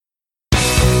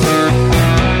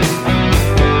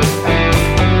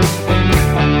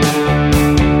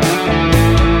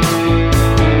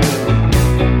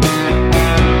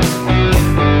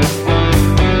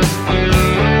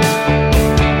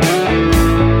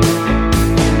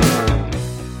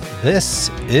This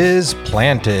is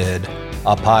Planted,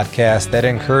 a podcast that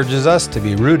encourages us to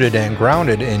be rooted and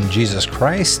grounded in Jesus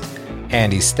Christ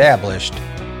and established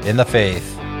in the faith.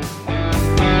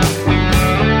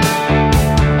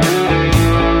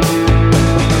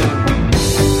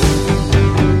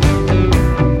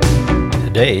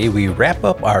 Today, we wrap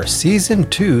up our Season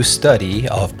 2 study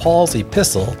of Paul's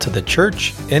epistle to the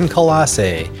church in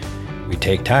Colossae. We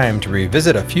take time to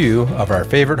revisit a few of our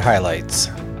favorite highlights.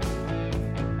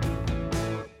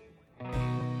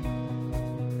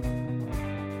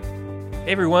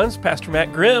 Hey everyone, it's Pastor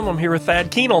Matt Grimm. I'm here with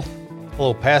Thad Keenel.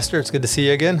 Hello, Pastor. It's good to see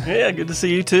you again. Yeah, good to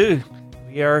see you too.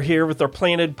 We are here with our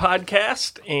Planted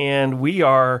podcast, and we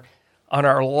are on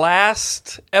our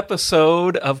last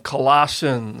episode of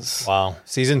Colossians. Wow.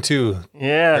 Season 2.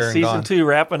 Yeah, Season 2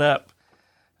 wrapping up.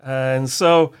 And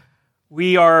so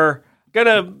we are going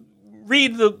to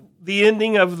read the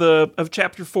ending of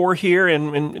chapter 4 here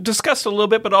and discuss it a little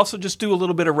bit, but also just do a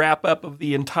little bit of wrap up of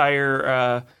the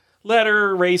entire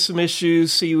letter, raise some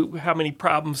issues, see how many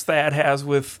problems Thad has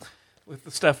with the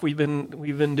stuff we've been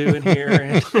doing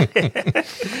here.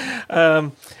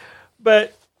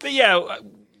 But yeah,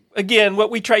 again,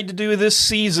 what we tried to do this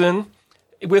season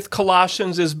with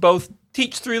Colossians is both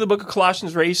teach through the book of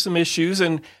Colossians, raise some issues,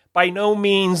 and by no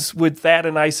means would Thad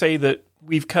and I say that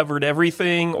we've covered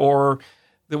everything or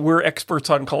that we're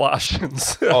experts on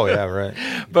Colossians. Oh yeah, right.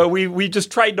 But we just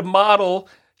tried to model.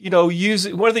 One of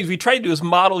the things we try to do is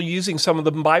model using some of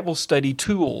the Bible study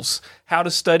tools, how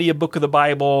to study a book of the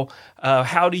Bible,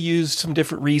 how to use some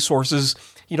different resources,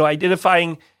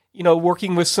 identifying,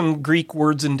 working with some Greek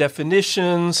words and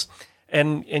definitions,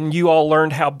 and you all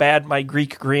learned how bad my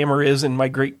Greek grammar is and my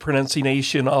Greek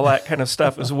pronunciation, all that kind of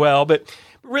stuff as well. But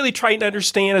really trying to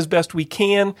understand as best we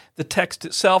can the text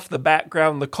itself, the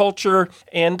background, the culture,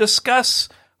 and discuss,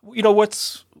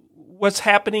 what's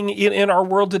happening in our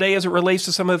world today as it relates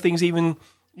to some of the things even,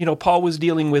 Paul was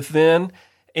dealing with then.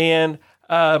 And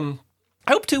I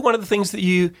hope, too, one of the things that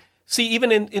you see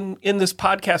even in this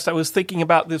podcast I was thinking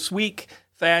about this week,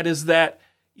 Thad, is that,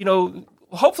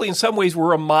 hopefully in some ways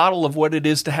we're a model of what it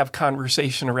is to have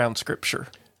conversation around Scripture.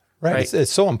 Right.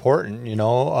 It's so important,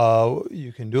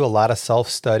 you can do a lot of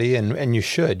self-study and you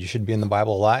should be in the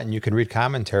Bible a lot and you can read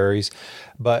commentaries,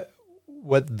 but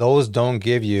what those don't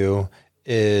give you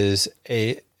is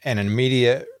an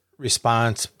immediate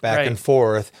response back and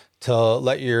forth to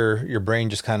let your brain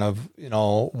just kind of,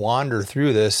 wander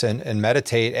through this and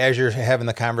meditate as you're having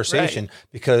the conversation,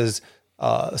 because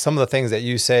some of the things that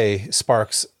you say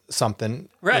sparks something,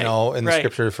 in the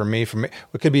Scripture for me,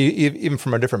 it could be even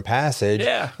from a different passage.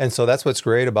 Yeah. And so that's what's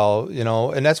great about,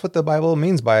 and that's what the Bible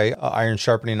means by iron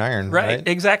sharpening iron. Right.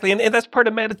 Exactly. And that's part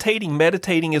of meditating.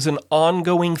 Meditating is an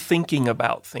ongoing thinking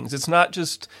about things. It's not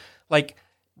just like,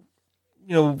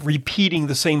 repeating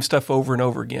the same stuff over and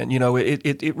over again.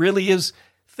 It really is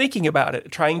thinking about it,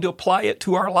 trying to apply it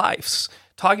to our lives,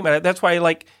 talking about it. That's why I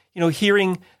like,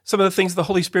 hearing some of the things the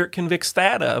Holy Spirit convicts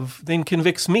Thad of, then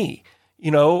convicts me,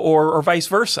 or vice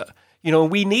versa.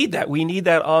 We need that. We need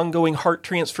that ongoing heart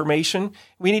transformation.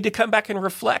 We need to come back and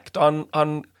reflect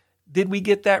on did we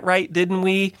get that right? Didn't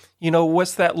we?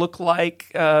 What's that look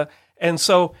like? And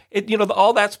so,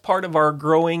 all that's part of our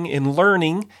growing and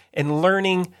learning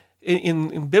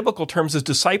in biblical terms is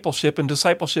discipleship, and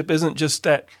discipleship isn't just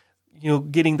that,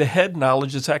 getting the head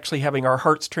knowledge. It's actually having our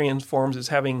hearts transformed. It's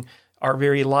having our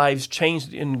very lives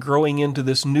changed and growing into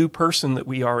this new person that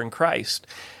we are in Christ,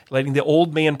 letting the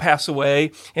old man pass away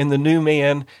and the new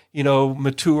man,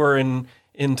 mature and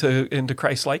into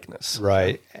Christ likeness.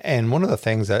 Right. And one of the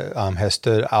things that has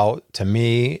stood out to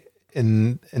me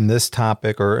in this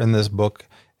topic or in this book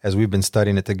as we've been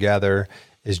studying it together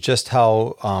is just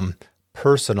how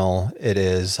personal it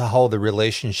is, how the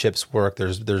relationships work.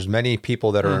 There's many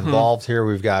people that are involved here.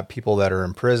 We've got people that are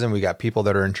in prison. We got people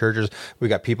that are in churches. We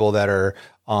got people that are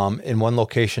in one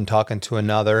location talking to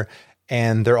another,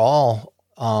 and they're all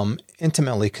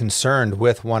intimately concerned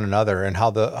with one another and how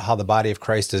the body of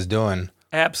Christ is doing.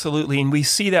 Absolutely, and we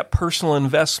see that personal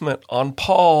investment on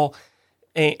Paul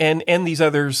and these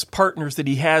others partners that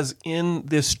he has in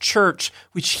this church,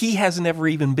 which he hasn't ever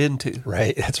even been to.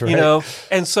 Right, that's right.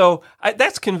 And so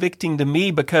that's convicting to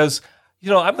me because,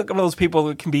 I'm one of those people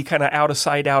that can be kind of out of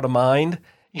sight, out of mind.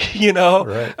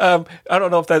 Right. I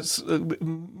don't know if that's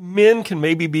men can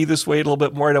maybe be this way a little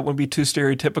bit more. I don't want to be too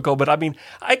stereotypical, but I mean,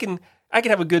 I can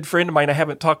have a good friend of mine I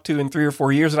haven't talked to in 3 or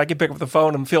 4 years, and I can pick up the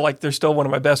phone and feel like they're still one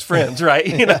of my best friends, right?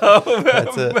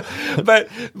 That's it. But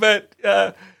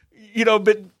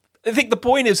I think the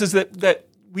point is that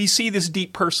we see this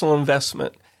deep personal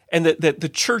investment, and that the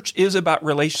church is about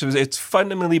relationships. It's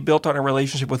fundamentally built on a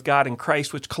relationship with God and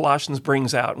Christ, which Colossians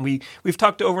brings out. And we've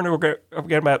talked over and over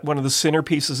again about one of the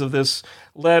centerpieces of this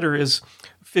letter is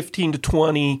 15 to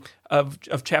 20 of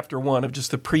chapter 1, of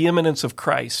just the preeminence of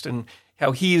Christ and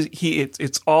how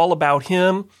it's all about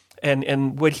him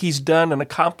and what he's done and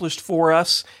accomplished for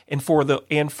us and for the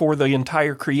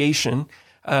entire creation,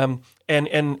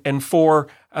 and for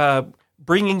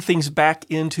bringing things back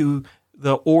into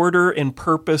the order and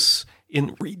purpose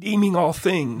in redeeming all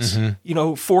things,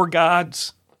 for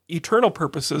God's eternal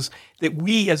purposes that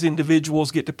we as individuals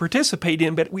get to participate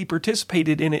in, but we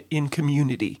participated in it in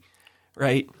community,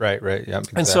 right? Right. Yeah.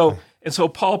 Exactly. And so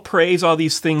Paul prays all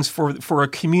these things for a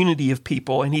community of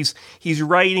people, and he's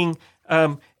writing,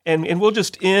 and we'll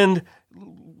just end.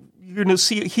 You're going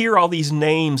to hear all these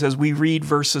names as we read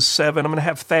verses 7. I'm going to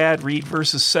have Thad read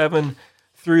verses 7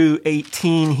 through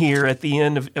 18 here at the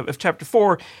end of chapter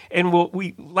 4. And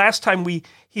last time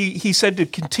he said to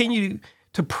continue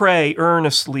to pray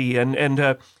earnestly and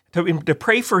to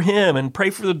pray for him and pray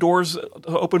for the doors to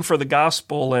open for the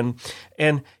gospel. And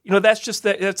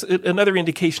that's another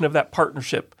indication of that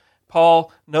partnership.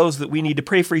 Paul knows that we need to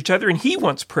pray for each other, and he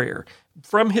wants prayer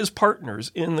from his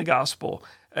partners in the gospel.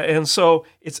 And so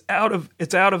it's out of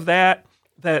that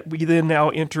we then now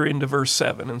enter into verse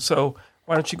 7. And so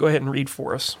why don't you go ahead and read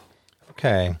for us?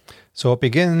 Okay. So it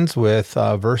begins with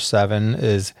verse 7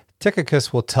 is,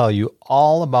 Tychicus will tell you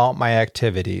all about my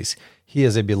activities. He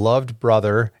is a beloved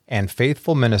brother and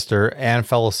faithful minister and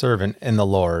fellow servant in the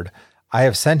Lord. I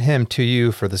have sent him to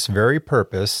you for this very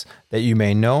purpose, that you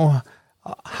may know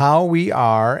how we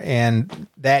are and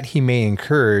that he may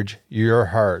encourage your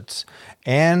hearts.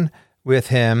 And with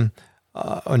him,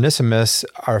 Onesimus,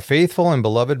 our faithful and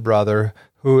beloved brother,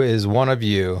 who is one of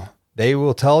you. They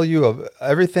will tell you of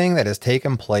everything that has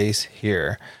taken place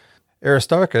here.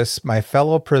 Aristarchus, my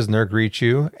fellow prisoner, greets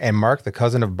you, and Mark, the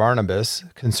cousin of Barnabas,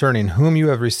 concerning whom you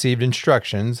have received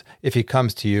instructions. If he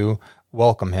comes to you,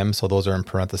 welcome him. So those are in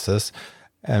parenthesis.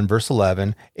 And verse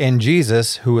 11, and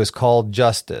Jesus, who is called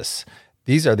Justus.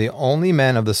 These are the only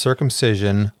men of the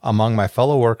circumcision among my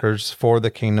fellow workers for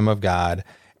the kingdom of God,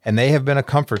 and they have been a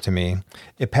comfort to me.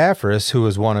 Epaphras, who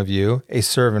is one of you, a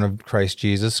servant of Christ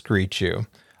Jesus, greets you,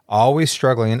 always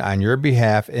struggling on your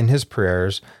behalf in his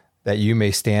prayers, that you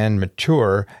may stand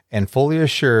mature and fully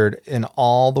assured in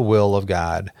all the will of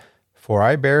God. For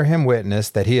I bear him witness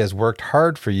that he has worked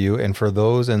hard for you and for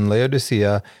those in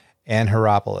Laodicea and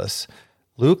Hierapolis.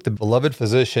 Luke, the beloved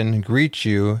physician, greets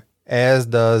you, as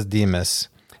does Demas.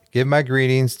 Give my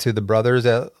greetings to the brothers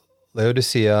at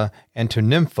Laodicea and to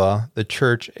Nympha, the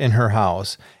church in her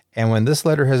house. And when this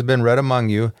letter has been read among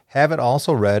you, have it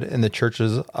also read in the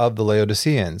churches of the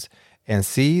Laodiceans. And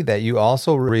see that you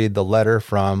also read the letter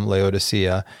from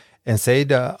Laodicea, and say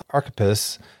to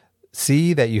Archippus,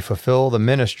 see that you fulfill the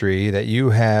ministry that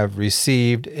you have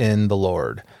received in the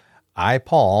Lord. I,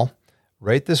 Paul,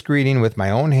 write this greeting with my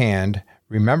own hand.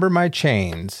 Remember my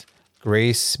chains.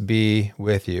 Grace be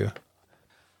with you.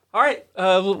 All right,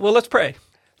 well, let's pray.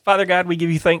 Father God, we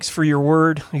give you thanks for your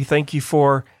word. We thank you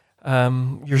for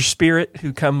your Spirit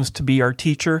who comes to be our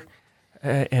teacher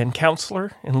and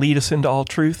counselor and lead us into all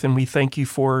truth. And we thank you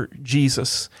for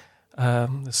Jesus,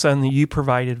 the Son that you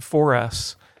provided for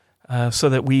us, so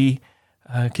that we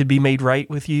could be made right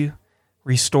with you,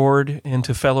 restored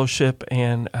into fellowship,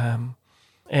 and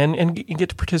get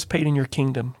to participate in your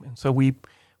kingdom. And so we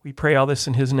pray all this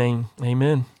in his name.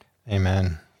 Amen.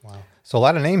 Amen. Wow. So a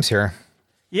lot of names here.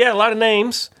 Yeah, a lot of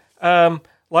names, a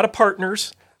lot of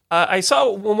partners. I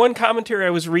saw one commentary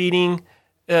I was reading,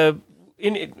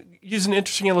 used an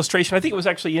interesting illustration. I think it was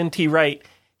actually N.T. Wright.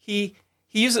 He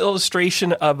used the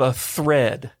illustration of a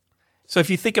thread. So if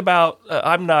you think about,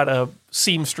 I'm not a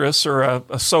seamstress or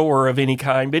a sewer of any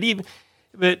kind, but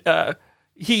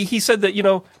he said that,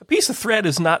 a piece of thread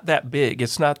is not that big.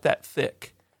 It's not that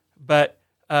thick. But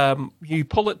you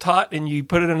pull it taut and you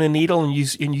put it in a needle and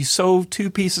you sew two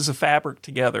pieces of fabric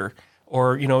together.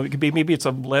 Or, it could be, maybe it's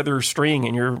a leather string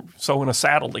and you're sewing a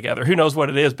saddle together. Who knows what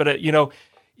it is? But,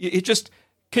 it just,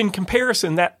 in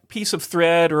comparison, that piece of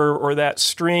thread or that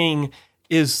string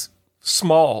is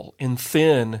small and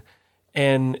thin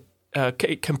and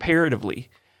comparatively.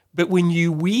 But when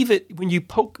you weave it, when you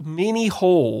poke many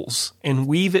holes and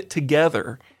weave it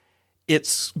together,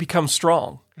 it's becomes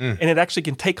strong. And it actually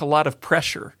can take a lot of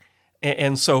pressure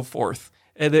and so forth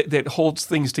that holds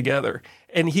things together.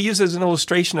 And he uses an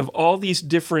illustration of all these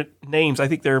different names. I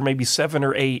think there are maybe 7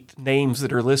 or 8 names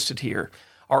that are listed here,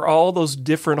 are all those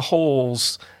different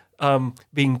holes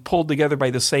being pulled together by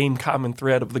the same common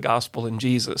thread of the gospel in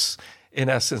Jesus, in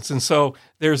essence. And so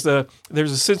there's a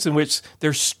sense in which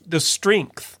there's the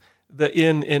strength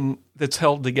that's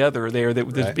held together there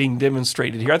that's Right. being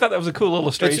demonstrated here. I thought that was a cool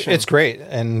illustration. It's great,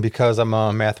 and because I'm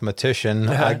a mathematician,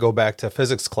 I go back to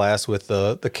physics class with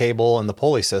the cable and the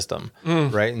pulley system,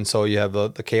 right? And so you have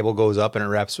the cable goes up and it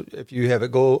wraps. If you have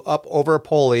it go up over a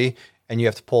pulley and you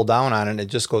have to pull down on it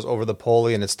just goes over the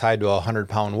pulley and it's tied to a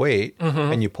 100-pound weight,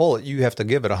 and you pull it, you have to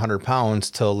give it 100 pounds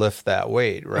to lift that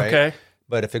weight, right? Okay.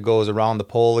 But if it goes around the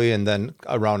pulley and then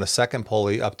around a second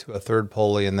pulley up to a third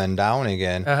pulley and then down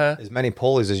again, as many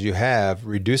pulleys as you have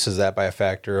reduces that by a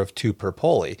factor of 2 per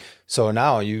pulley. So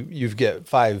now you get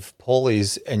 5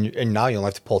 pulleys and now you only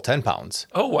have to pull 10 pounds.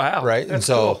 Oh, wow. Right. That's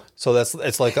and cool. so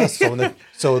it's like us.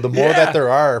 So the more that there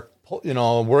are,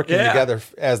 working together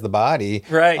as the body,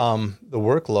 Right. The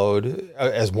workload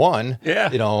as one,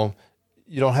 Yeah.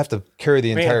 you don't have to carry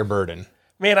the entire burden.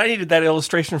 Man, I needed that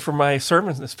illustration for my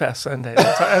sermon this past Sunday.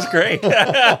 That's great.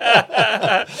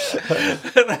 That's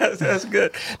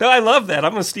good. No, I love that.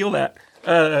 I'm going to steal that.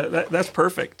 That's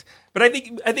perfect. But I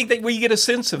think that we get a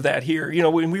sense of that here.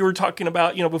 When we were talking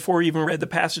about, before we even read the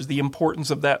passage, the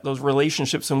importance of those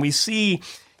relationships, and we see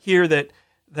here that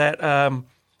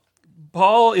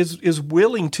Paul is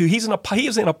willing to. He is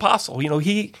an apostle.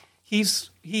 He has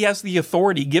the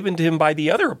authority given to him by the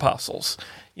other apostles.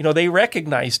 They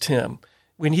recognized him.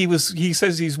 When he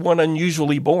says he's one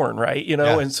unusually born, right?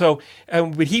 And so,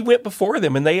 but he went before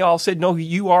them, and they all said, "No,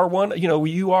 you are one.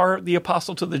 You are the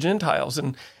apostle to the Gentiles."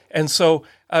 And so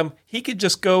he could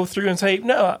just go through and say,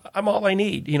 "No, I'm all I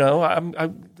need."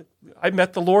 I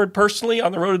met the Lord personally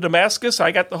on the road to Damascus.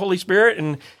 I got the Holy Spirit,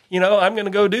 and I'm going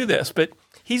to go do this. But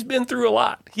he's been through a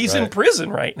lot. He's in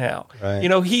prison right now. Right.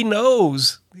 He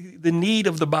knows the need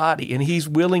of the body, and he's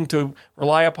willing to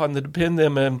rely upon them, depend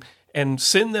them, and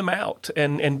send them out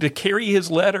and to carry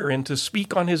his letter and to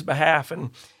speak on his behalf.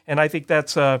 And I think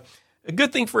that's a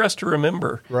good thing for us to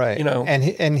remember. Right.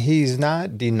 And he's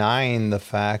not denying the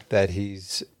fact that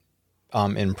he's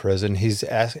in prison. He's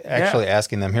actually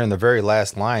asking them here in the very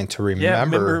last line to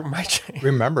remember my change.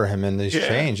 Remember him in this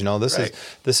change.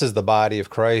 This is the body of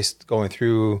Christ going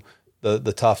through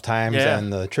the tough times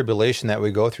and the tribulation that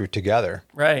we go through together.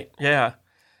 Right. Yeah.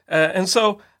 And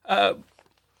so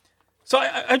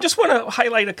I just want to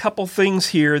highlight a couple things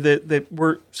here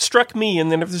that struck me, and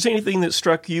then if there's anything that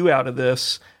struck you out of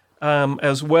this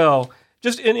as well.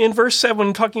 Just in verse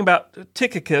 7, talking about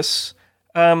Tychicus,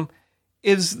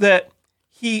 is that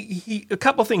he a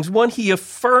couple things. One, he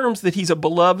affirms that he's a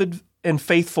beloved and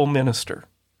faithful minister.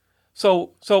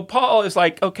 So Paul is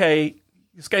like, okay,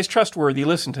 this guy's trustworthy.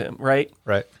 Listen to him, right?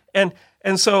 Right. And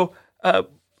so and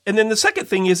then the second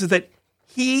thing is that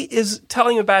he is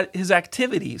telling about his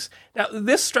activities. Now,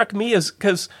 this struck me as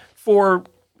because for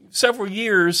several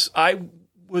years I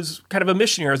was kind of a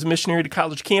missionary. I was a missionary to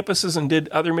college campuses and did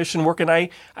other mission work, and I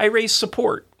raised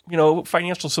support,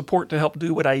 financial support to help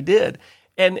do what I did.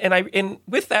 And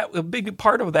with that, a big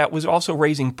part of that was also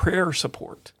raising prayer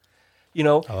support.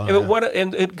 Because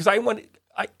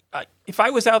if I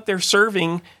was out there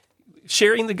serving,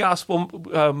 sharing the gospel,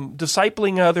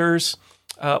 discipling others,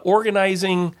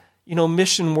 organizing,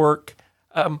 mission work,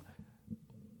 I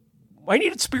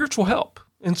needed spiritual help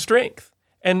and strength.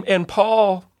 And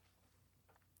Paul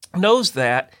knows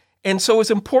that. And so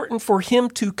it's important for him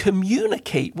to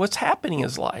communicate what's happening in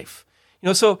his life.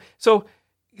 So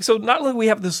not only do we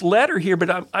have this letter here,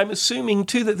 but I'm assuming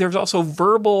too that there's also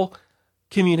verbal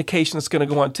communication that's going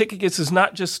to go on. Tychicus is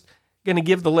not just going to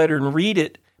give the letter and read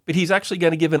it, but he's actually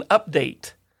going to give an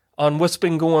update on what's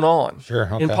been going on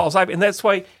in Paul's life. And that's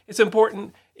why it's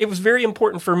important. It was very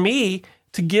important for me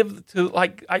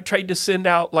I tried to send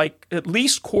out at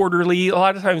least quarterly, a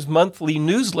lot of times monthly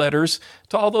newsletters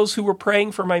to all those who were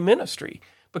praying for my ministry.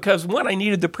 Because one, I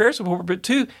needed the prayer support, but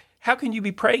two, how can you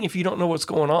be praying if you don't know what's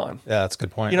going on? Yeah, that's a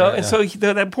good point. So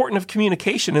the importance of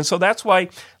communication. And so that's why,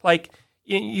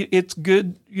 it's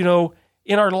good,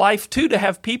 in our life too, to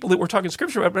have people that we're talking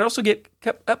scripture about, but also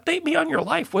update me on your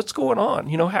life. What's going on?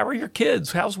 How are your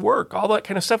kids? How's work? All that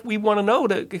kind of stuff we want to know.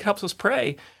 It helps us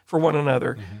pray for one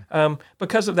another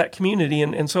because of that community.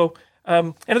 And so,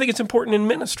 and I think it's important in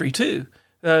ministry too,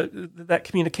 that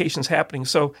communication's happening.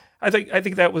 So I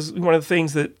think that was one of the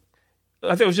things that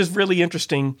I thought was just really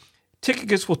interesting.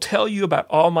 Tychicus will tell you about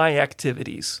all my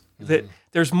activities. That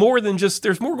there's more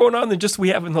going on than just we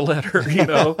have in the letter,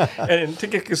 and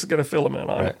Tychicus is going to fill them in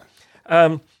on it.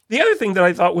 The other thing that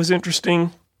I thought was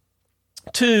interesting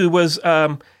too was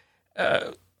when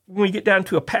we get down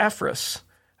to Epaphras,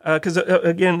 because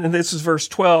again, and this is verse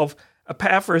 12,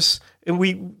 Epaphras, and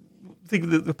we think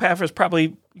that Epaphras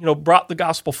probably brought the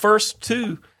gospel first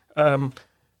to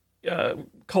the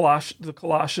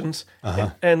Colossians.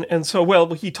 And so,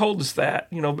 well, he told us that,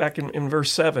 back in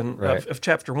verse 7 of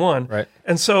chapter 1. Right.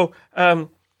 And so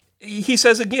he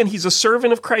says again, he's a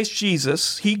servant of Christ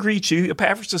Jesus. He greets you.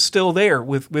 Epaphras is still there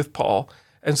with Paul.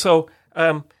 And so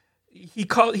he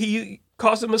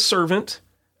calls him a servant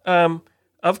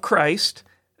of Christ.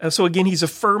 So again, he's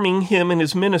affirming him in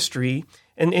his ministry.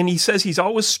 And he says he's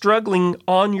always struggling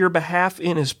on your behalf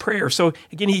in his prayer. So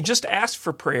again, he just asked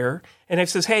for prayer. And he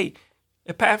says, hey,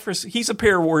 Epaphras, he's a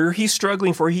prayer warrior. He's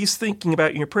struggling he's thinking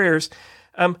about your prayers.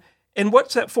 And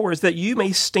what's that for? Is that you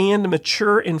may stand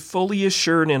mature and fully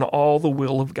assured in all the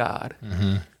will of God.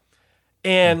 Mm-hmm.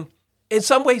 And in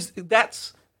some ways,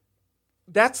 that's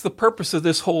the purpose of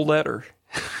this whole letter,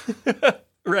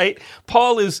 right?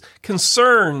 Paul is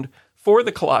concerned for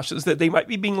the Colossians that they might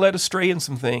be being led astray in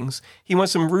some things. He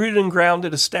wants them rooted and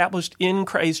grounded, established in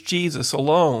Christ Jesus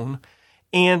alone.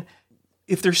 And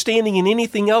if they're standing in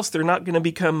anything else, they're not going to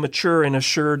become mature and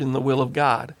assured in the will of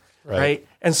God, right?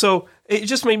 And so it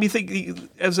just made me think,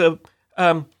 as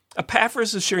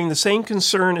Epaphras is sharing the same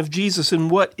concern of Jesus, and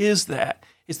what is that?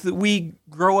 It's that we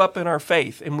grow up in our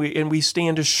faith and we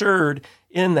stand assured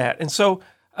in that. And so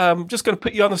I'm just going to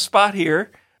put you on the spot here.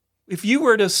 If you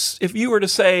were to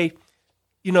say,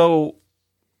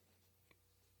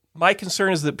 my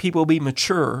concern is that people be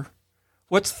mature.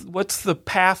 What's the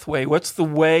pathway? What's the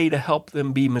way to help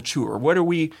them be mature? What are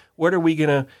we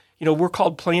gonna? We're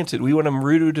called planted. We want them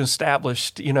rooted and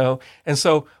established. And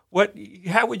so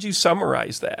how would you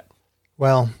summarize that?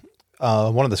 Well,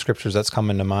 one of the scriptures that's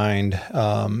coming to mind,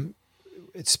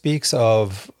 it speaks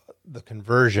of the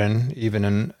conversion, even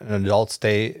in an adult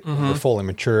state, we're fully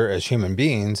mature as human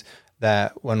beings,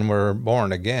 that when we're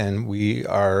born again, we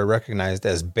are recognized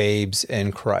as babes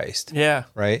in Christ. Yeah.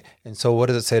 Right? And so what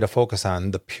does it say to focus on?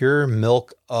 The pure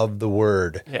milk of the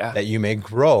word, that you may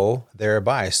grow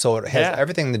thereby. So it has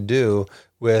everything to do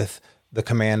with the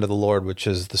command of the Lord, which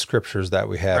is the scriptures that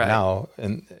we have now.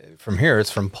 And from here,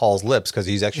 it's from Paul's lips because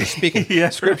he's actually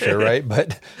speaking scripture, right?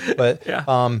 But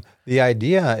the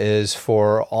idea is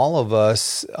for all of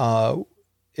us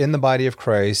in the body of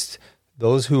Christ,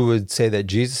 those who would say that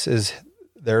Jesus is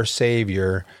their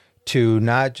Savior, to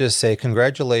not just say,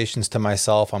 congratulations to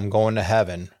myself, I'm going to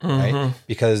heaven, right?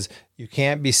 Because you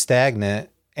can't be stagnant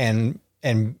and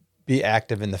be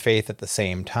active in the faith at the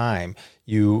same time.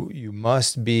 You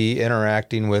must be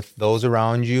interacting with those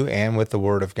around you and with the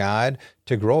Word of God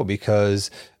to grow, because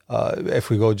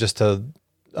if we go just to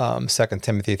 2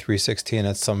 Timothy 3:16,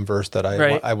 that's some verse that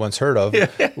I once heard of,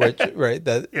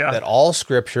 that all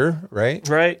Scripture,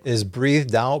 is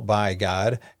breathed out by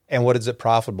God. And what is it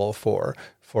profitable for?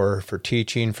 For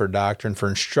teaching, for doctrine, for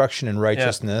instruction in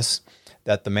righteousness,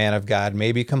 that the man of God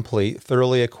may be complete,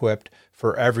 thoroughly equipped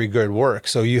for every good work.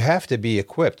 So you have to be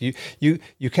equipped. You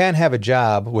can't have a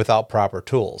job without proper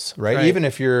tools, right? Even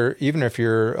if you're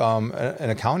an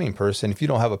accounting person, if you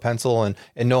don't have a pencil and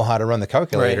know how to run the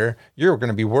calculator, you're going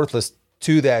to be worthless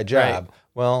to that job.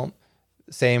 Well,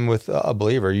 same with a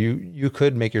believer. You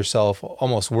could make yourself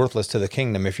almost worthless to the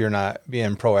kingdom if you're not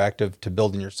being proactive to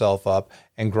building yourself up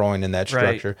and growing in that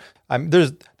structure.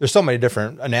 There's so many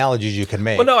different analogies you can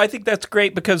make. Well, no, I think that's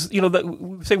great because we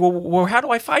say, well, how do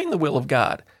I find the will of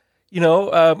God?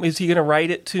 Is He going to write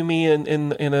it to me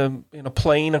in a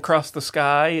plane across the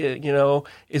sky?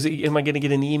 Am I going to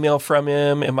get an email from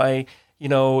Him? Am I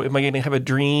going to have a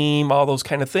dream? All those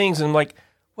kind of things. And I'm like,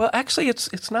 well, actually,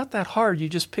 it's not that hard. You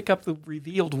just pick up the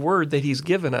revealed word that He's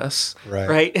given us,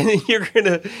 right? And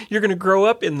you're gonna grow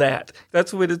up in that.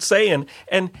 That's what it's saying.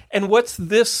 And what's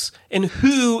this? And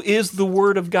who is the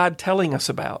Word of God telling us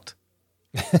about?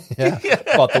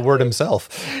 About the Word Himself.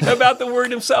 About the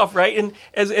Word Himself, right? And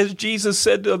as Jesus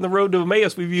said on the road to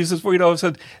Emmaus, we've used this before,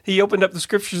 said He opened up the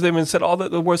scriptures to them and said all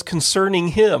that was concerning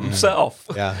Himself,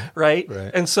 right?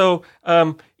 And so,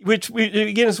 as we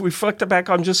reflect back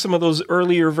on just some of those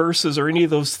earlier verses or any of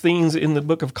those things in the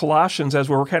book of Colossians as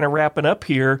we're kind of wrapping up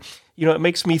here, it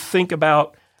makes me think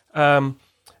about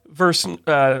verse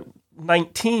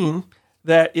 19,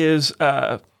 that is,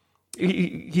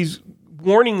 he's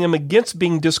warning them against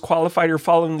being disqualified or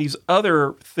following these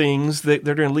other things that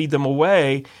they're going to lead them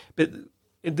away, but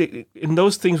and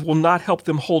those things will not help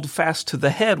them hold fast to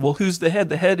the head. Well, who's the head?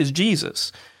 The head is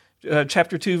Jesus.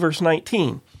 Chapter 2, verse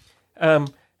 19.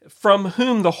 From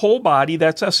whom the whole body,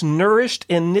 that's us, nourished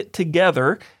and knit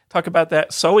together. Talk about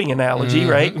that sewing analogy,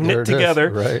 right? Knit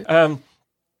together. Right.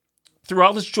 Through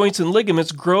all its joints and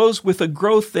ligaments, grows with a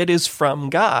growth that is from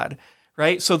God,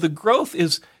 right? So the growth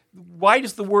is, why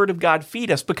does the Word of God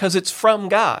feed us? Because it's from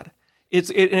God.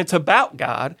 It's about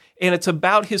God, and it's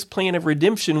about His plan of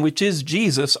redemption, which is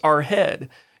Jesus, our head.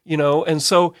 And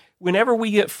so whenever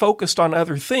we get focused on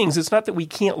other things, it's not that we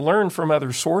can't learn from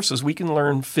other sources. We can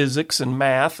learn physics and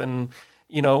math and,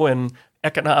 and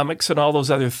economics and all those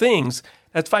other things.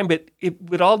 That's fine, but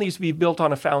it all needs to be built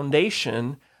on a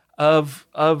foundation of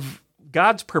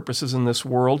God's purposes in this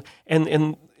world,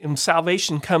 and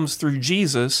salvation comes through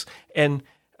Jesus. And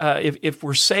if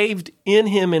we're saved in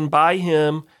Him and by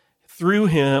Him, through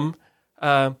Him,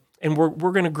 and we're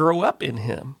going to grow up in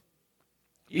Him,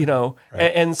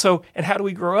 Right. And how do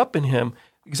we grow up in Him?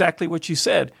 Exactly what you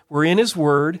said. We're in His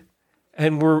Word,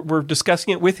 and we're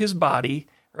discussing it with His body,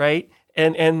 right?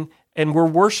 And we're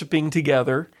worshiping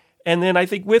together. And then I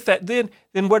think with that, then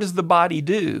what does the body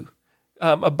do?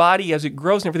 A body, as it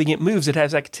grows and everything, it moves, it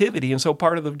has activity. And so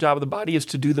part of the job of the body is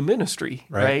to do the ministry,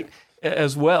 right?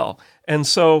 As well. And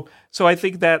so I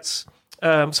think that's,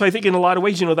 so I think in a lot of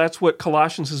ways, that's what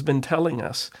Colossians has been telling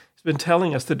us. It's been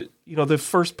telling us that, the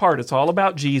first part, it's all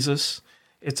about Jesus.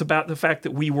 It's about the fact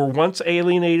that we were once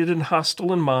alienated and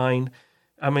hostile in mind.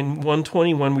 In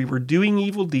 1:21, we were doing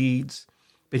evil deeds,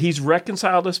 but He's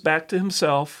reconciled us back to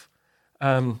Himself.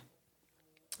 And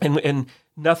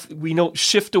nothing, we don't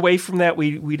shift away from that.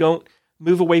 We don't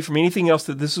move away from anything else.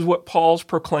 That this is what Paul's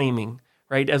proclaiming,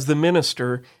 right, as the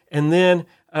minister. And then,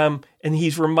 and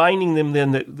he's reminding them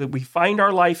then that we find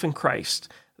our life in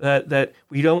Christ. That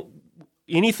we don't,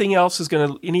 anything else is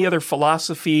any other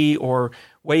philosophy or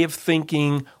way of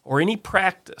thinking or any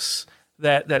practice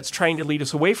that's trying to lead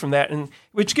us away from that. And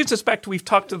which gets us back to, we've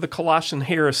talked to the Colossian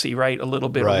heresy, right, a little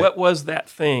bit. Right. What was that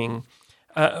thing?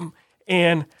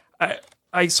 And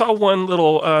I saw one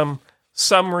little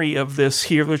summary of this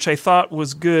here, which I thought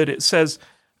was good. It says,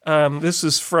 this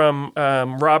is from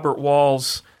Robert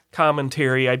Wall's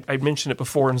commentary. I mentioned it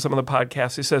before in some of the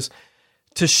podcasts. He says,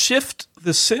 to shift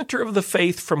the center of the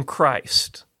faith from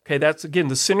Christ. Okay, that's, again,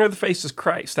 the center of the faith is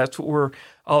Christ. That's what we're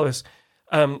all this.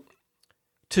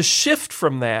 To shift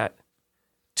from that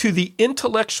to the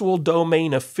intellectual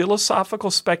domain of philosophical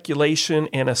speculation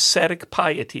and ascetic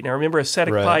piety. Now, remember,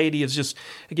 ascetic piety is just,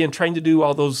 again, trying to do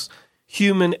all those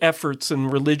human efforts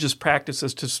and religious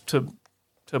practices to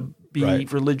be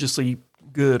religiously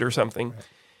good or something. Right.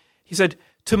 He said,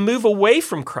 to move away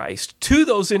from Christ to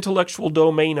those intellectual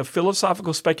domain of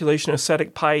philosophical speculation and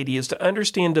ascetic piety is to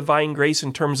understand divine grace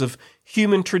in terms of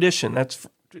human tradition. That's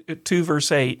 2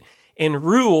 verse 8. And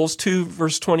rules, 2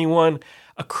 verse 21,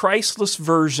 a Christless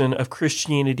version of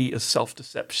Christianity is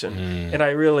self-deception. And I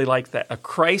really like that. A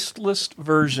Christless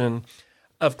version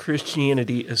of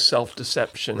Christianity is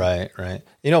self-deception. Right.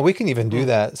 We can even do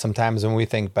that sometimes when we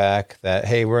think back that,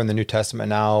 hey, we're in the New Testament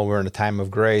now, we're in a time of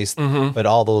grace, but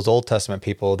all those Old Testament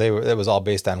people, it was all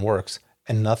based on works,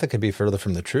 and nothing could be further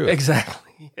from the truth.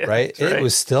 Exactly. Yeah, right? It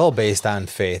was still based on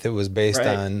faith. It was based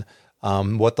on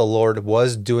what the Lord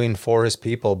was doing for His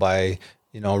people by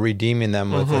redeeming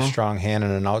them with a strong hand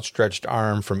and an outstretched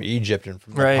arm from Egypt and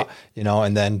from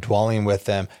and then dwelling with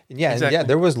them. And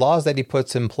there was laws that He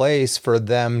puts in place for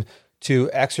them to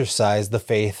exercise the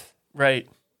faith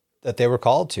that they were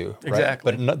called to.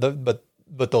 Exactly.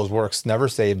 But those works never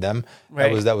saved them.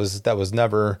 That was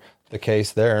never the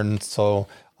case there. And so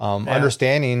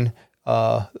understanding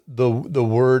the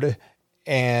word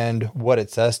and what it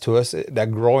says to us,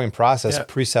 that growing process,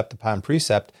 precept upon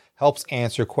precept, helps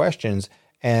answer questions.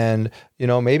 And,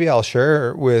 maybe I'll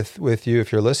share with you,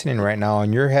 if you're listening right now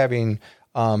and you're having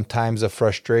times of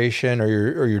frustration or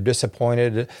you're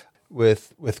disappointed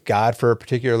with God for a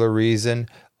particular reason,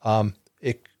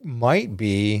 it might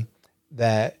be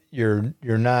that you're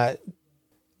not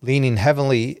leaning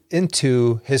heavily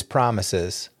into His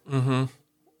promises. Mm-hmm.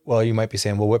 Well, you might be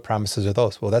saying, well, what promises are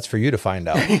those? Well, that's for you to find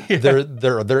out. They're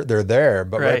there,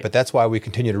 but that's why we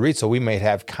continue to read, so we may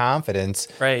have confidence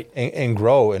and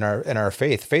grow in our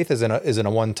faith. Faith isn't a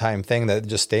one-time thing that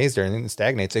just stays there and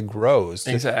stagnates. It grows.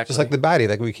 Exactly. Just like the body,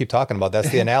 like we keep talking about. That's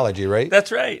the analogy, right?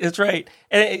 That's right.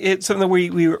 And it's something that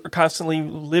we are constantly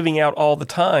living out all the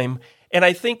time. And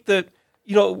I think that,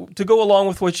 to go along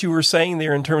with what you were saying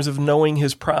there in terms of knowing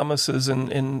His promises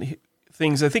and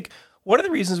things, I think one of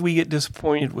the reasons we get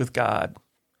disappointed with God,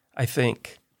 I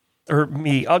think, or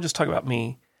me, I'll just talk about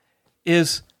me,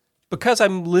 is because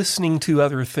I'm listening to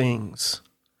other things.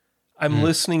 I'm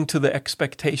listening to the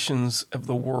expectations of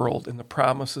the world and the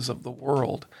promises of the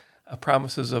world,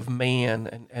 promises of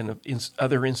man and of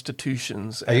other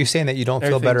institutions. Are you saying that you don't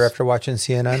feel better after watching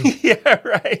CNN? Yeah,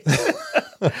 right.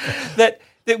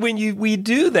 that when we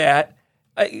do that,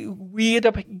 we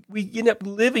end up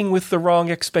living with the wrong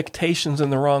expectations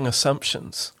and the wrong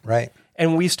assumptions. Right.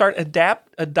 And we start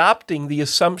adopting the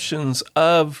assumptions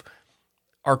of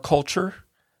our culture,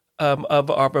 of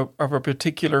a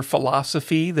particular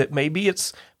philosophy that maybe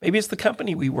it's the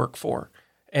company we work for.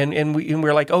 and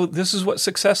we're like, oh, this is what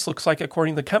success looks like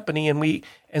according to the company,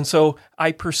 and so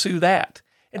I pursue that.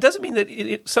 It doesn't mean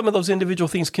that some of those individual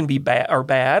things can be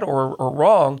bad or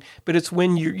wrong, but it's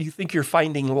when you think you're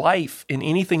finding life in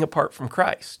anything apart from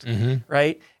Christ,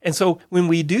 right? And so when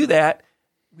we do that,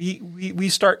 we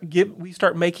start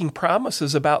making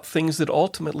promises about things that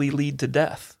ultimately lead to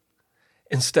death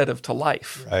instead of to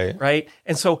life, right?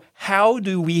 And so how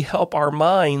do we help our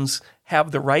minds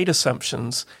have the right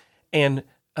assumptions and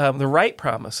the right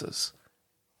promises?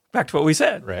 Back to what we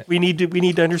said. Right. We need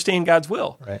to understand God's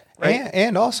will. Right.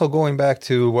 And also going back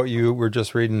to what you were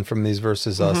just reading from these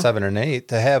verses 7 and 8,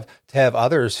 to have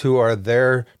others who are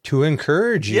there to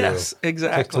encourage you. Yes,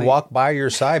 exactly. To walk by your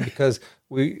side, because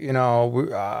I'm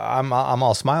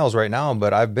all smiles right now,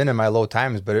 but I've been in my low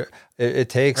times. But it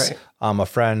takes a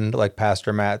friend like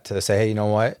Pastor Matt to say, hey, you know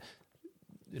what?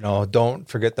 Don't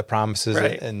forget the promises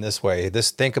in this way.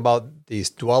 Think about these,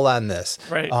 dwell on this.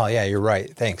 Right. Oh yeah, you're right.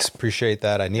 Thanks. Appreciate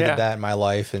that. I needed that in my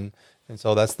life. And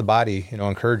so that's the body,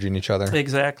 encouraging each other.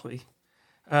 Exactly.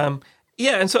 And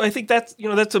so I think that's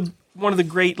one of the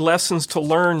great lessons to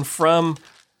learn from,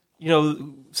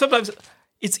 sometimes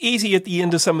it's easy at the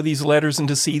end of some of these letters and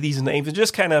to see these names and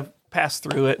just kind of pass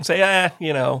through it and say,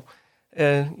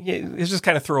 it's just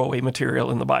kind of throwaway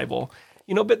material in the Bible.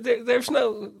 But there's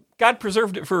no, God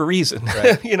preserved it for a reason,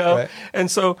 Right. And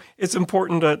so it's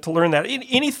important to learn that.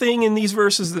 Anything in these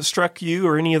verses that struck you,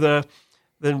 or any of the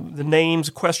names,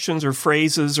 questions, or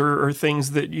phrases, or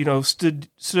things that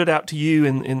stood out to you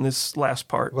in this last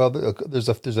part? Well, there's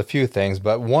a few things,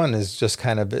 but one is just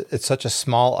kind of, it's such a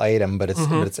small item, but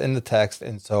it's in the text,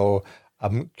 and so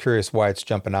I'm curious why it's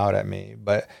jumping out at me.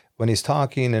 But when he's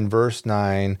talking in verse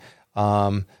 9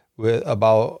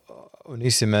 about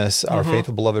Onesimus, our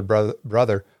faithful beloved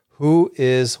brother, who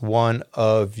is one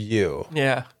of you.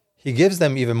 Yeah. He gives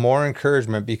them even more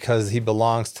encouragement because he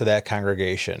belongs to that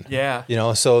congregation. Yeah.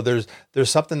 So there's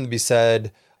something to be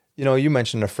said. You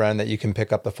mentioned a friend that you can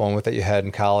pick up the phone with that you had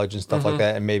in college and stuff like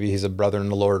that, and maybe he's a brother in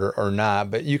the Lord or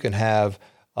not, but you can have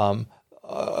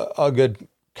a good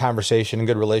conversation and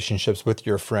good relationships with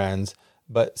your friends.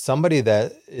 But somebody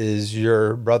that is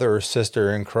your brother or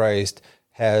sister in Christ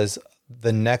has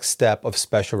the next step of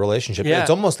special relationship. Yeah. It's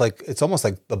almost like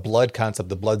the blood concept.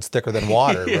 The blood's thicker than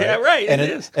water. Yeah, right. And it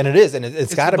is, and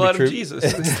it's got to be true. It's the blood of Jesus.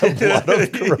 It's the blood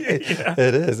of Christ.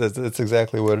 It is. It's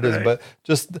exactly what it is. Right. But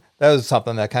just that was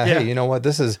something that kind of, hey, you know what?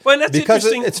 This is that's because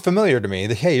interesting. it's familiar to me.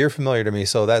 Hey, you're familiar to me,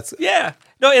 so that's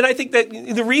No, and I think that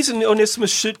the reason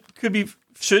Onesimus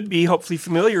should be hopefully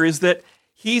familiar is that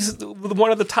he's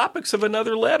one of the topics of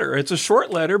another letter. It's a short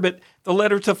letter, but the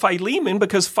letter to Philemon,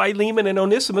 because Philemon and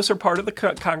Onesimus are part of the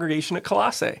congregation at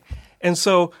Colossae. And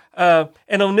so,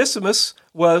 and Onesimus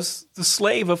was the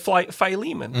slave of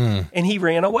Philemon, and he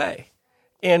ran away.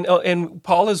 And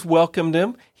Paul has welcomed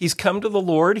him. He's come to the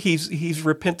Lord. He's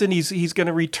repentant. He's going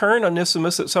to return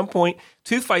Onesimus at some point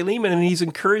to Philemon, and he's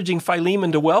encouraging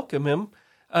Philemon to welcome him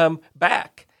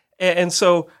back. And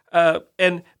so,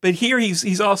 but here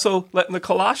he's also letting the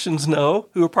Colossians know,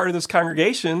 who are part of this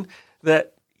congregation,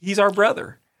 that he's our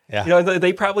brother. Yeah.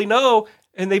 They probably know,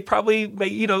 and they probably,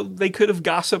 they could have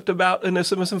gossiped about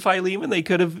Onesimus and Philemon. They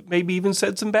could have maybe even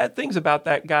said some bad things about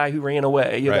that guy who ran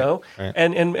away, you know. Right.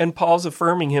 And Paul's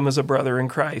affirming him as a brother in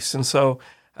Christ. And so,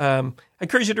 I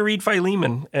encourage you to read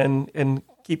Philemon and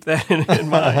keep that in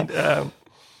mind.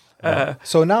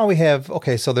 So now we have,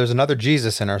 so there's another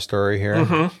Jesus in our story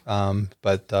here,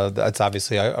 but that's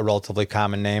obviously a relatively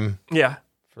common name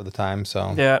for the time.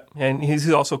 So and he's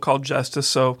also called Justus.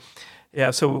 So,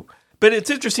 but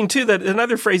it's interesting too that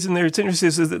another phrase in there it's interesting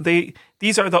is that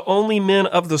these are the only men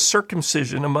of the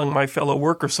circumcision among my fellow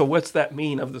workers. So what's that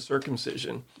mean, of the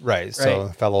circumcision? Right. So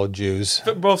fellow Jews.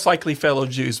 Most likely fellow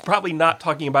Jews. Probably not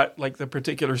talking about like the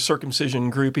particular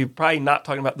circumcision group. He's probably not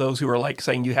talking about those who are like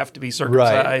saying you have to be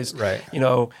circumcised. Right.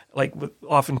 Like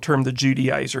often termed the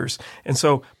Judaizers. And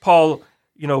so Paul,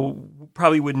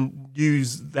 probably wouldn't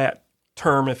use that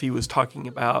term if he was talking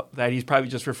about that. He's probably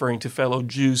just referring to fellow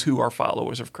Jews who are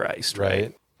followers of Christ.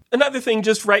 Right. Another thing,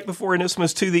 just right before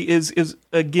Onesimus too, is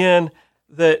again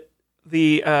that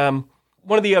the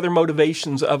one of the other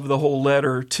motivations of the whole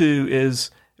letter too is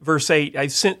verse 8. I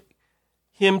sent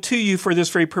him to you for this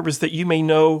very purpose, that you may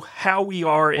know how we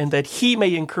are, and that he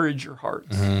may encourage your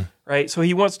hearts. Right. So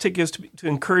he wants to take us to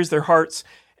encourage their hearts,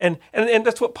 and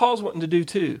that's what Paul's wanting to do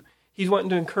too. He's wanting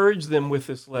to encourage them with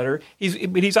this letter.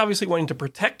 But he's obviously wanting to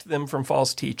protect them from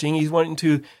false teaching. He's wanting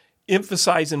to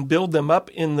emphasize and build them up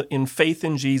in faith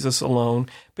in Jesus alone.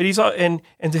 But he's and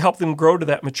to help them grow to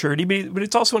that maturity. But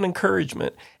it's also an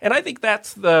encouragement. And I think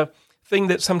that's the thing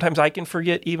that sometimes I can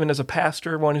forget, even as a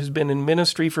pastor, one who's been in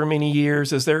ministry for many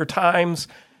years, is there are times,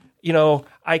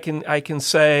 I can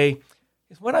say,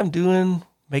 is what I'm doing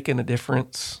making a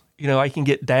difference? I can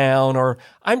get down, or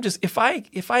I'm just, if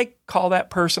I call that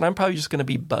person, I'm probably just going to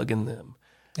be bugging them.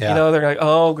 Yeah. They're like,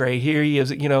 oh, great, here he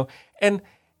is, and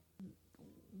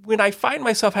when I find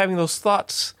myself having those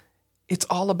thoughts, it's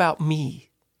all about me.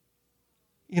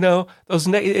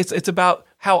 It's about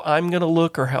how I'm going to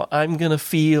look or how I'm going to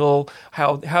feel,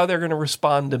 how they're going to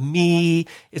respond to me.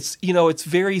 It's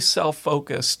very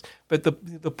self-focused. But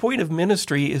the point of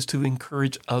ministry is to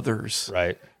encourage others.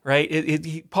 Right.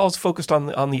 Right. Paul's focused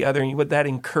on the other, and with that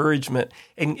encouragement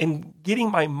and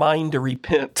getting my mind to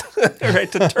repent, right,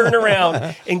 to turn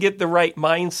around and get the right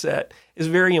mindset is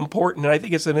very important. And I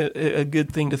think it's a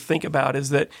good thing to think about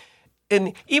is that.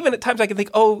 And even at times I can think,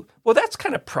 oh, well, that's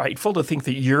kind of prideful to think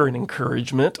that you're an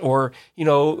encouragement, or,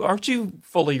 aren't you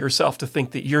full of yourself to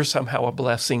think that you're somehow a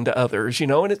blessing to others,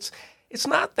 and it's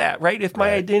not that, right? If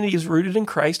my identity is rooted in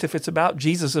Christ, if it's about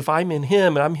Jesus, if I'm in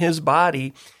him and I'm his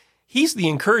body, he's the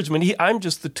encouragement. I'm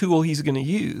just the tool he's going to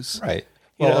use. Right.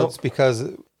 Well, it's because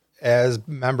as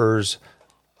members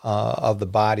of the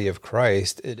body of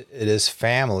Christ, it is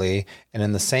family. And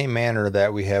in the same manner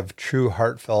that we have true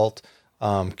heartfelt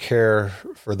care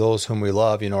for those whom we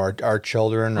love, our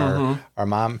children or our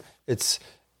mom. It's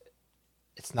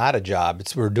not a job.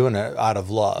 We're doing it out of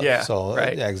love. Yeah. So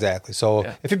right. Yeah, exactly.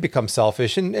 So if it becomes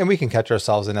selfish, and we can catch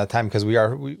ourselves in that time because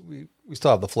we still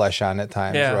have the flesh on at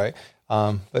times, right?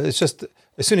 But it's just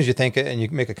as soon as you think it and you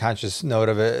make a conscious note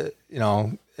of it,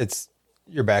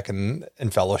 you're back in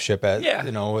fellowship at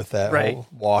with that whole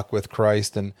walk with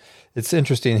Christ. And it's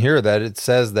interesting here that it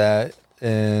says that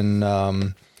in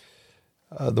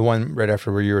the one right after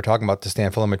where you were talking about to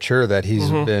stand full and mature, that he's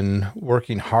been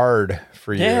working hard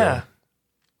for you. Yeah,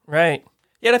 right.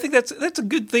 Yeah, and I think that's a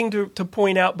good thing to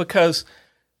point out because,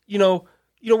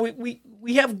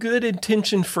 we have good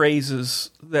intention phrases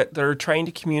that are trying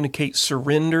to communicate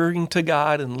surrendering to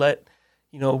God and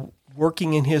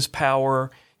working in his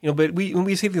power, but when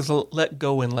we say this, let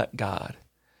go and let God,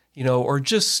 or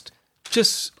just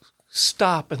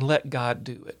stop and let God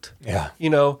do it. Yeah.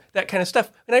 That kind of stuff.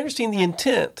 And I understand the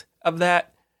intent of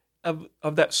that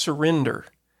surrender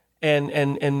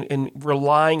and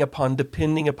relying upon,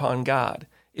 depending upon God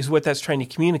is what that's trying to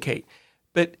communicate.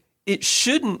 But it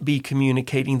shouldn't be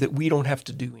communicating that we don't have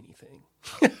to do anything.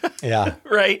 Yeah.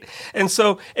 Right? And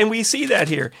we see that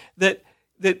here, that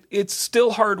it's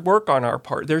still hard work on our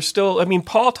part. There's still,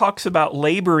 Paul talks about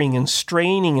laboring and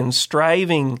straining and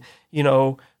striving,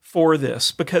 for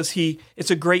this because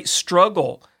it's a great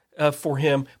struggle for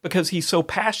him because he's so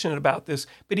passionate about this,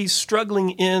 but he's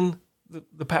struggling in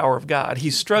the power of God.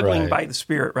 He's struggling by the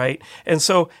Spirit, right? And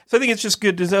so I think it's just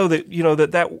good to know that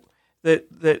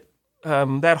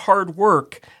that hard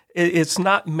work, it's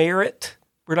not merit.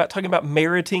 We're not talking about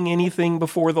meriting anything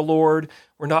before the Lord.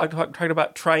 We're not talking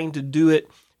about trying to do it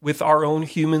with our own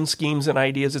human schemes and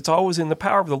ideas. It's always in the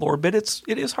power of the Lord, but it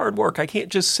is hard work. I can't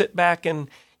just sit back and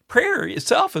prayer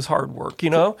itself is hard work,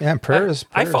 Yeah, prayer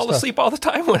I fall asleep all the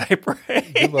time when I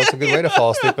pray. Well, it's a good way to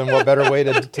fall asleep, and what better way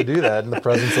to do that in the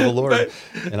presence of the Lord?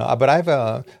 But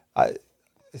I've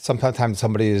sometimes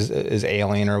somebody is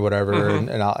ailing or whatever,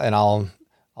 and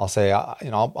I'll say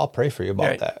I'll pray for you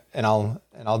about that, and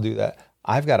I'll do that.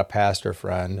 I've got a pastor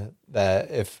friend that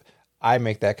if I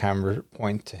make that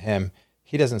point to him,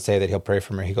 he doesn't say that he'll pray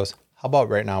for me. He goes, "How about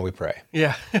right now we pray?"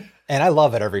 Yeah, and I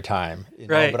love it every time.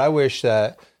 Right. But I wish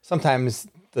that sometimes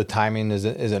the timing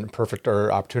isn't perfect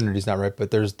or opportunity's not right, but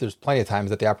there's plenty of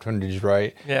times that the opportunity is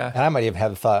right. Yeah. And I might even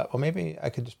have the thought, well, maybe I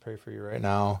could just pray for you right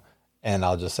now, and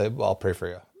I'll just say, well, I'll pray for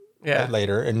you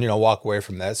later, and walk away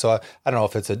from that. So I don't know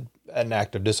if it's an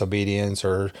act of disobedience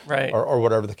or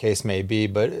whatever the case may be,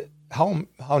 but how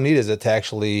neat is it to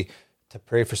actually to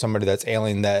pray for somebody that's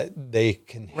ailing, that they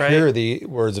can hear the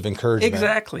words of encouragement.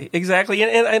 Exactly.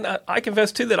 And I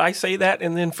confess too that I say that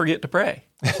and then forget to pray.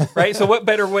 Right. So what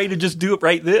better way to just do it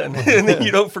right then and then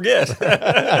you don't forget.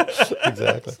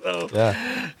 Exactly. So,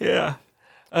 yeah.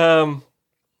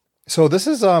 So this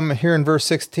is here in verse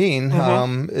 16.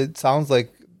 It sounds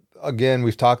like, again,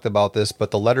 we've talked about this,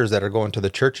 but the letters that are going to the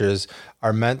churches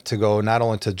are meant to go not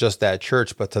only to just that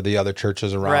church, but to the other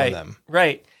churches around them.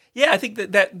 Right. Yeah, I think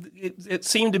that it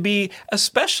seemed to be,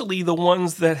 especially the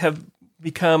ones that have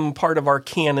become part of our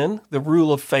canon, the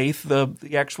rule of faith, the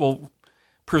actual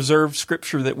preserved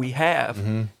scripture that we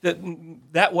have.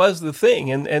 That was the thing,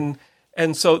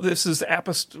 and so this is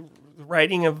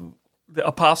writing of the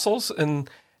apostles, and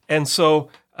so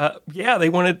they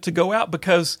wanted to go out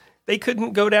because they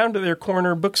couldn't go down to their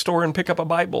corner bookstore and pick up a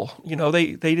Bible.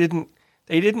 They didn't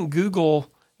they didn't Google,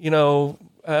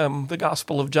 the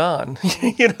Gospel of John.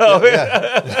 They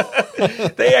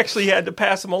actually had to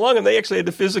pass them along, and they actually had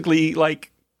to physically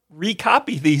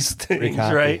recopy these things,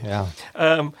 right? Yeah.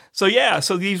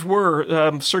 So these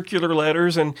were circular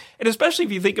letters, and especially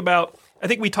if you think about, I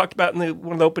think we talked about in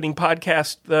one of the opening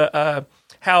podcasts,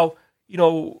 how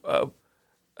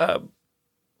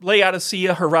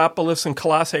Laodicea, Hierapolis, and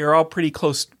Colossae are all pretty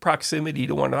close proximity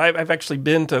to one another. I've actually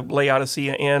been to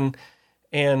Laodicea and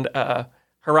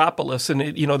Hierapolis, and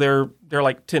they're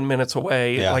like 10 minutes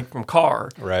away, from car.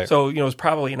 Right. So it's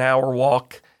probably an hour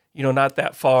walk. Not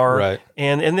that far. Right.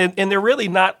 And they're really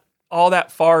not all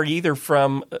that far either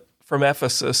from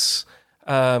Ephesus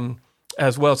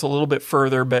as well. It's a little bit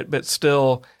further, but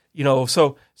still.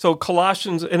 So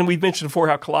Colossians, and we've mentioned before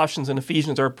how Colossians and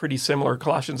Ephesians are pretty similar.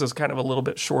 Colossians is kind of a little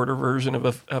bit shorter version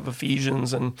of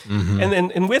Ephesians, and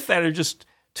with that are just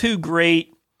two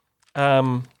great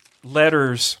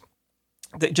letters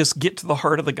that just get to the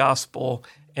heart of the gospel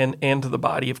and to the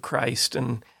body of Christ,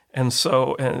 and to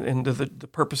the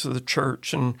purpose of the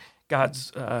church and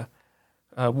God's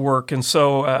work, and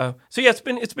so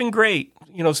it's been great,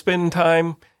 spending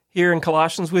time here in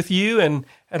Colossians with you, and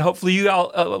hopefully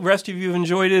the rest of you have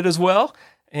enjoyed it as well.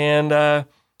 And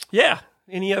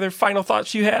any other final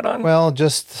thoughts you had on? Well,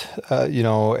 just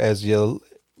as you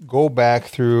go back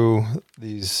through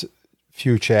these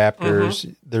few chapters,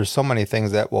 there's so many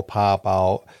things that will pop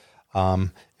out.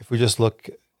 If we just look,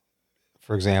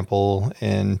 for example,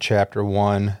 in chapter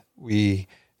 1, we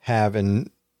have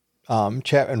in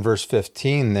verse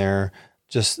 15 there,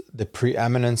 just the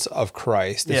preeminence of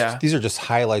Christ. These are just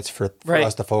highlights for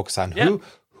us to focus on.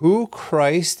 Who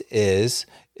Christ is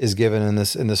given in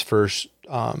this first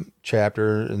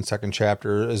chapter and second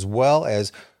chapter, as well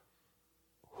as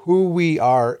who we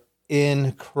are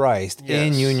in Christ,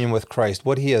 in union with Christ,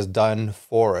 what he has done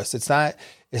for us. It's not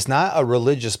a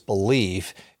religious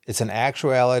belief. It's an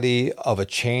actuality of a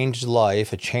changed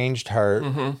life, a changed heart,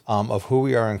 of who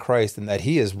we are in Christ, and that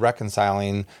he is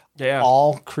reconciling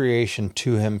all creation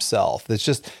to himself. It's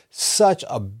just such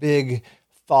a big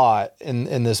thought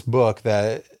in this book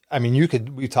that, I mean,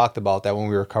 we talked about that when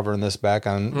we were covering this back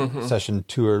on session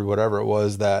 2 or whatever it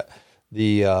was, that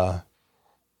we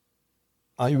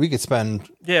could spend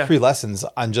 3 lessons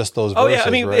on just those verses.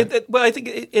 I mean, right? I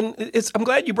think I'm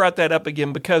glad you brought that up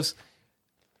again, because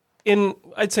in,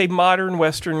 I'd say, modern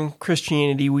Western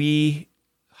Christianity, we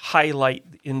highlight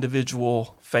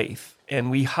individual faith, and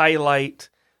we highlight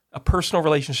a personal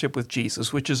relationship with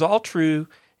Jesus, which is all true,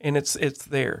 and it's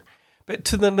there. But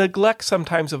to the neglect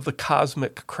sometimes of the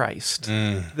cosmic Christ,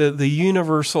 the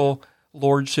universal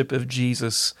lordship of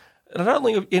Jesus,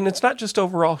 and it's not just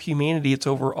over all humanity, it's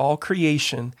over all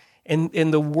creation,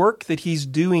 and the work that he's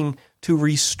doing to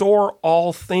restore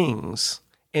all things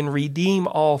and redeem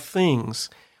all things.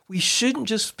 We shouldn't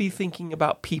just be thinking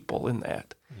about people in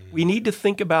that. We need to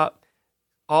think about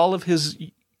all of his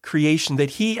creation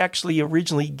that he actually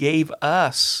originally gave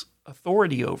us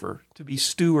authority over, to be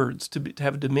stewards, to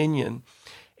have dominion.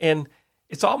 And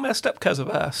it's all messed up because of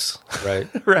us. Right.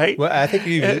 Right? Well, I think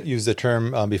you've used the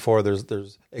term before.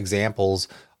 There's examples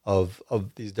of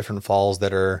these different falls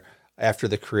that are after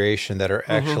the creation that are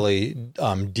actually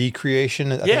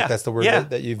decreation. I think that's the word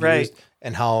that you've used.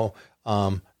 And how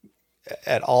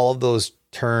at all of those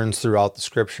turns throughout the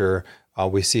scripture,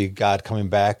 we see God coming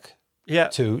back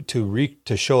to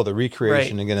show the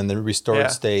recreation again in the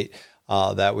restored state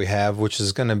that we have, which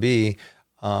is going to be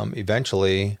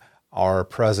eventually our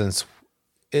presence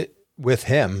with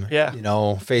him,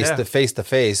 face to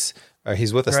face.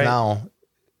 He's with us now.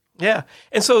 Yeah,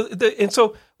 and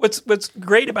so what's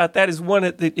great about that is, one,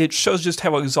 it shows just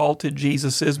how exalted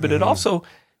Jesus is, but it also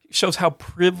shows how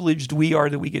privileged we are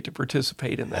that we get to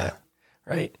participate in that,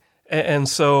 right? And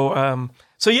so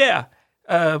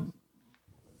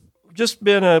just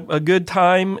been a good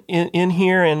time in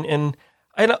here, and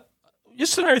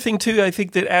just another thing too. I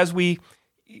think that as we,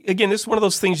 again, this is one of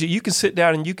those things that you can sit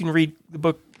down and you can read the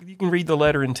book, you can read the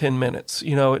letter in 10 minutes.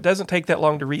 It doesn't take that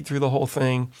long to read through the whole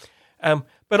thing.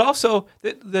 But also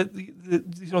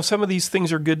that some of these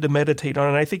things are good to meditate on.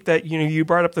 And I think that, you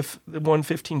brought up the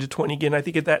 1:15-20 again. I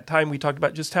think at that time we talked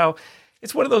about just how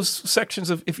it's one of those sections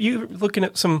of, if you're looking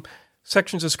at some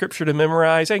sections of scripture to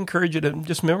memorize, I encourage you to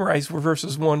just memorize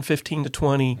verses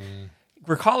 1:15-20.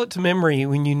 Recall it to memory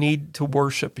when you need to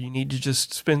worship. You need to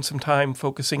just spend some time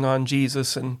focusing on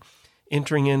Jesus and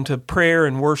entering into prayer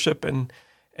and worship and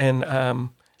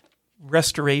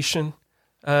restoration.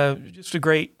 Just a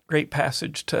great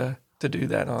passage to do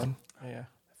that on. Yeah,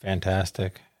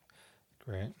 fantastic,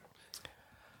 great.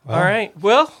 Well, all right.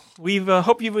 Well, we've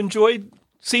hope you've enjoyed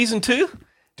season 2,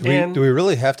 Do we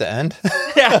really have to end?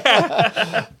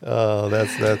 Oh,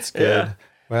 that's good. Yeah.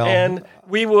 Well, And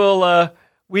we will.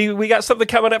 We got something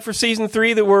coming up for season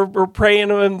 3 that we're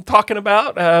praying and talking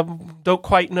about. Don't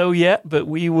quite know yet, but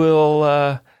we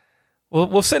will.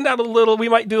 We'll send out a little. We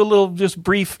might do a little just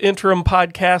brief interim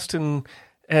podcast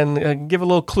and give a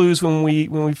little clues when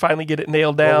we finally get it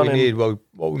nailed down.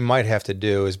 What we might have to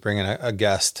do is bring in a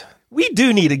guest. We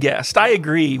do need a guest. I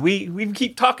agree. We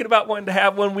keep talking about wanting to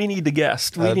have one. We need a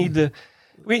guest. We need to.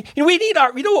 We need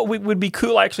our. You know what would be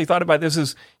cool? I actually thought about this.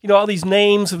 Is all these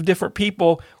names of different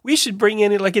people. We should bring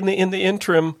in like in the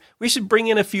interim. We should bring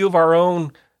in a few of our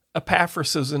own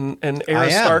Epaphrases and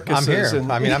Aristarchuses.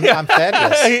 I'm here. And, I'm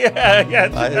Thaddeus.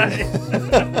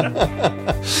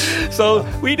 So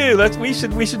we do. We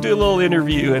should do a little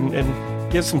interview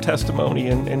and give some testimony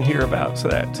and hear about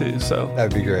that too. So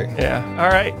That'd be great. Yeah. All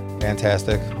right.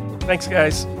 Fantastic. Thanks,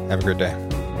 guys. Have a good day.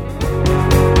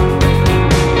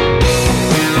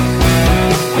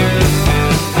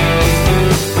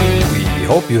 We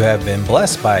hope you have been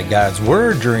blessed by God's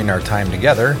Word during our time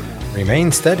together.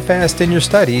 Remain steadfast in your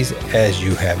studies as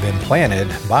you have been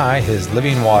planted by His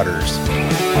living waters.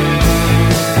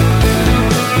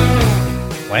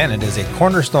 Planted is a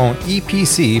Cornerstone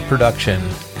EPC production,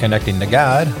 connecting to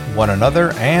God, one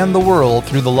another, and the world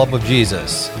through the love of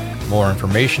Jesus. More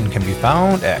information can be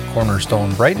found at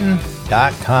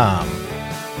cornerstonebrighton.com.